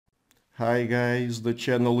Hi guys, the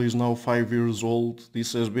channel is now 5 years old.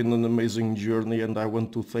 This has been an amazing journey and I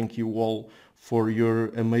want to thank you all for your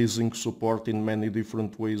amazing support in many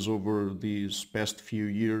different ways over these past few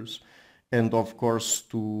years, and of course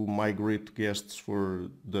to my great guests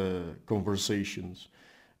for the conversations.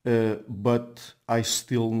 But I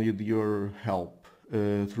still need your help.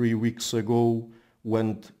 3 weeks ago,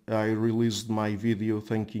 when I released my video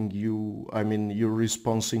thanking you, your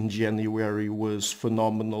response in January was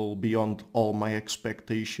phenomenal beyond all my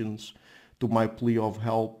expectations to my plea of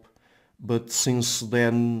help. But since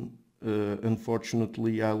then,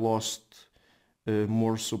 unfortunately, I lost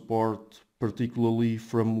more support, particularly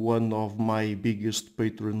from one of my biggest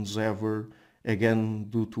patrons ever, again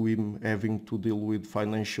due to him having to deal with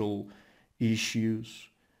financial issues.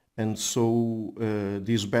 And so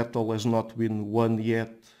this battle has not been won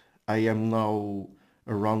yet. I am now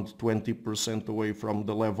around 20% away from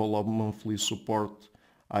the level of monthly support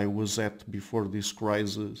I was at before this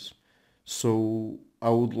crisis. So I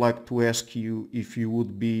would like to ask you if you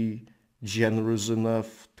would be generous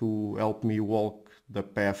enough to help me walk the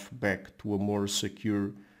path back to a more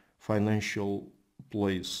secure financial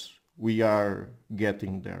place. We are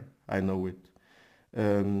getting there, I know it.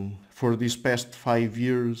 For these past 5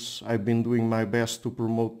 years, I've been doing my best to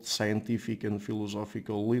promote scientific and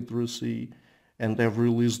philosophical literacy and have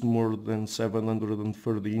released more than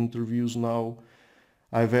 730 interviews now.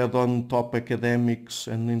 I've had on top academics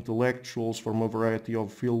and intellectuals from a variety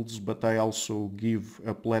of fields, but I also give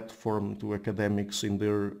a platform to academics in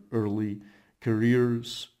their early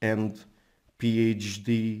careers and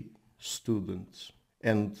PhD students.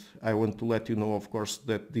 And I want to let you know, of course,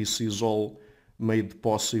 that this is all made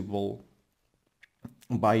possible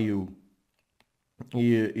by you.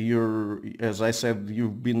 As I said,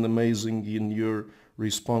 you've been amazing in your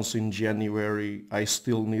response in January. I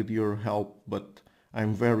still need your help, but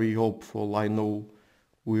I'm very hopeful. I know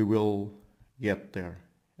we will get there.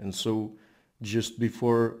 And so, just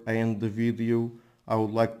before I end the video, I would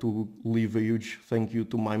like to leave a huge thank you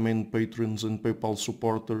to my main patrons and PayPal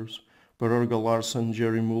supporters: Per Larsen,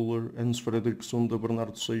 Jerry Muller, Hans Fredrik Sunda,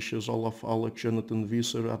 Bernardo Seixas, Olaf Alex, Jonathan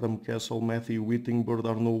Visser, Adam Kessel, Matthew Whittingbird,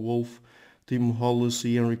 Arno Wolf, Tim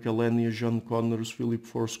Hollesy, Henrik Alenia, John Connors, Philip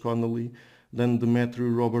Force Connolly, Dan Demetrio,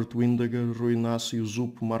 Robert Windager, Rui Inácio,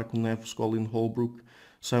 Zup, Marco Neves, Colin Holbrook,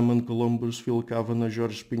 Simon Columbus, Phil Kavanagh,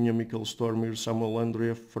 Jorge Pinha, Michael Stormir, Samuel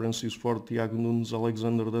Andreev, Francis Ford, Tiago Nunes,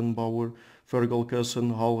 Alexander Dunbauer, Fergal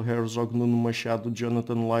Cusson, Hal Herzog, Nuno Machado,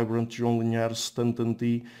 Jonathan Librant, João Linhares, Stanton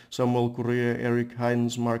T, Samuel Correa, Eric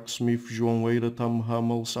Hines, Mark Smith, João Eira, Tom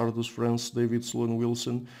Hamel, Sardus France, David Sloan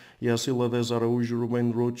Wilson, Yacila Dez Araújo,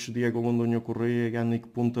 Ruben Roach, Diego Londonho Correa,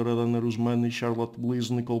 Yannick Punter, Adana Rusmani, Charlotte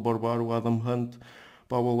Bliss, Nicole Barbaro, Adam Hunt,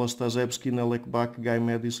 Paweł Ostaszewski, Nelek Bach, Guy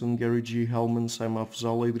Madison, Gary G. Hellman, Sam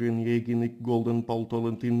Afzal, Adrian Yegi, Nick Golden, Paulo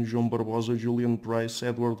Tolentino, João Barbosa, Julian Price,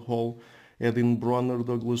 Edward Hall, Edin Bronner,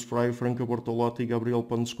 Douglas Fry, Franca Bortolotti, Gabriel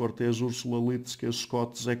Pontes Cortez, Ursula Litske,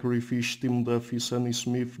 Scott, Zachary Fish, Tim Duffy, Sonny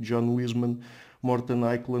Smith, John Wiseman, Morten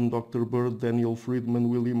Eichland, Dr. Bird, Daniel Friedman,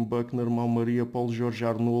 William Buckner, Mau Maria, Paul Jorge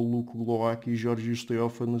Arnaud, Luke Gloaki, Georgios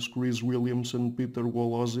Theophanes, Chris Williamson, Peter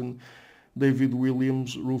Wolozin, David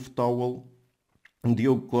Williams, Ruth Towell,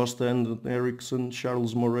 Diogo Costa, Andrew Erickson,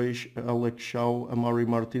 Charles Moraes, Alex Shaw, Amari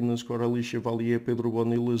Martinez, Coralie Chevalier, Pedro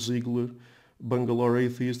Bonilla, Ziegler, Bangalore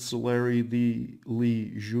Atheists, Larry D.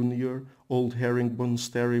 Lee Jr., Old Herringbone,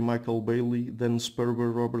 Sterry, Michael Bailey, Dan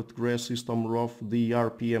Sperber, Robert Grassis, Tom Roth,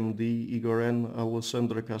 DRPMD, Igor N.,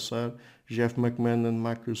 Alessandra Cassar, Jeff McMahon, and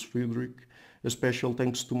Marcus Friedrich. A special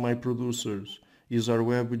thanks to my producers: Izar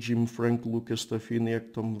Webb, Jim Frank, Lucas Staffini,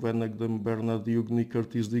 Tom Vanagdam, Bernard Yugni,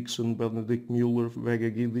 Curtis Dixon, Benedict Mueller,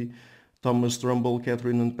 Vega Giddy, Thomas Trumbull,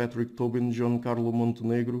 Catherine and Patrick Tobin, John Carlo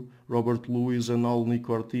Montenegro, Robert Lewis, and Alni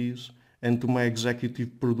Ortiz, and to my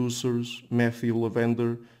executive producers, Matthew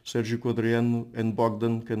Lavender, Sergio Quadriano, and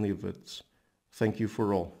Bogdan Kanivets. Thank you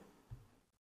for all.